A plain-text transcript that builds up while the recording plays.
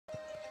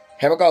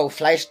Here we go,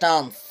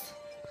 Flashdance.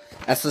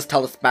 Let's just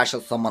tell a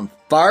special someone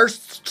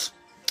first.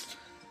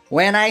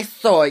 When I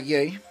saw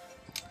you,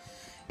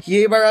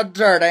 you were a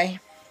dirty,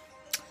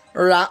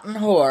 rotten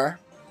whore,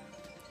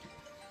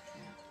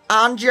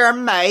 and your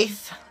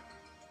mouth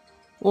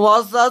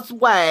was as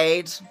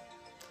wide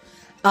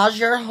as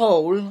your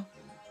hole.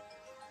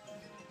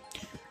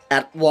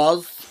 It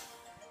was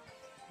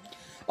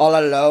all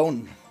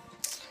alone.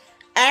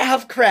 I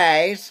have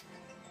cried,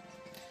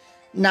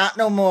 not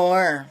no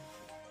more.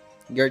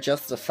 You're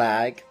just a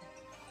fag.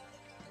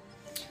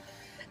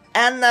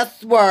 In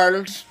this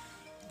world,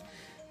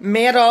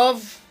 made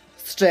of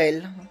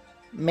steel,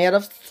 made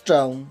of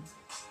stone,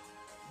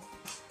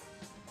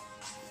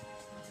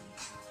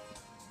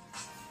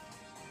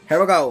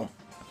 here we go.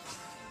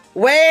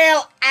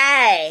 Well,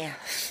 I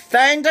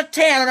found a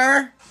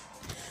tanner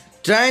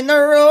down the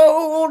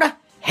road,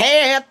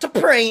 head to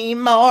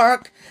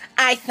Primark.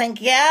 I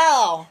think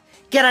you'll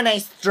get a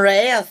nice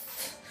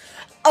dress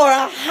or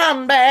a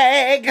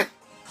handbag.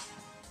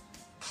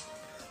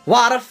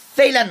 What a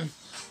feeling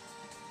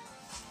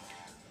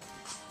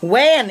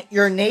when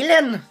you're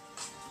kneeling.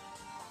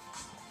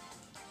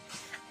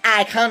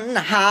 I can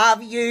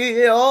have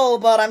you,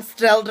 but I'm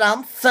still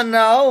dancing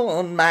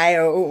on my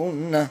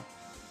own.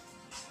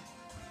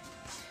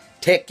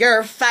 Take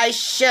your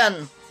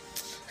fashion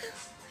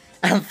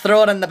and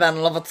throw it in the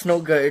bin, love, it's no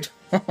good.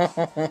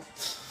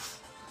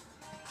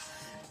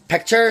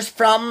 Pictures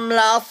from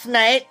last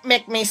night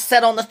make me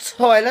sit on the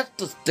toilet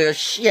just do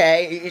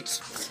shit.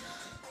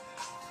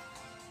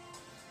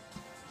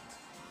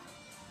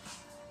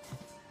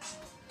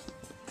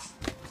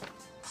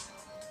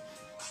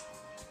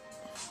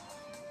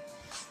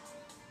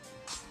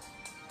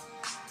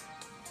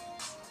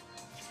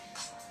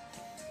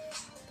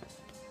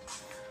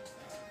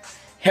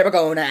 Here we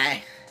go now.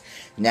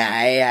 Now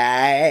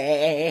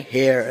I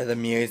hear the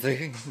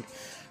music.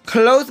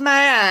 Close my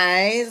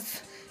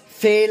eyes.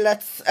 Feel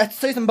it's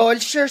Susan Boyle.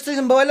 Sure,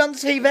 Susan Boyle on the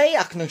TV.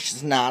 Ach no,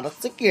 she's not.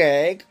 It's a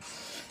gig.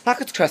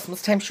 Ach, it's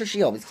Christmas time. Sure,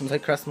 she always comes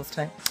out Christmas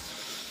time.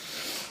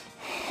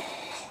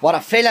 What a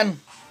feeling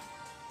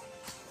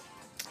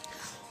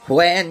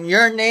when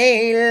you're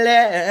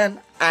kneeling.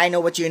 I know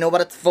what you know what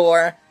it's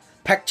for.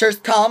 Pictures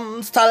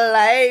comes to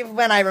life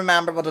when I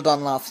remember what I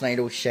done last night.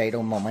 Oh shit,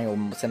 oh mummy, oh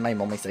when my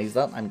mummy says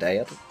that, I'm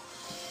dead.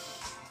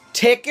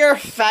 Take your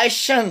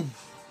fashion.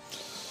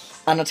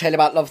 And I'll tell you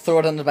about love, throw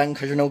it in the bin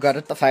because you're no good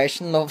at the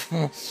fashion, love.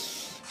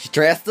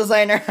 Dress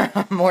designer.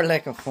 More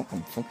like a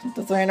fucking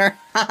designer.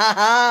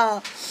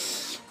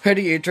 Who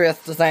do you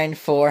dress design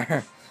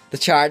for? The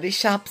charity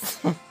shops?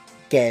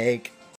 Gig.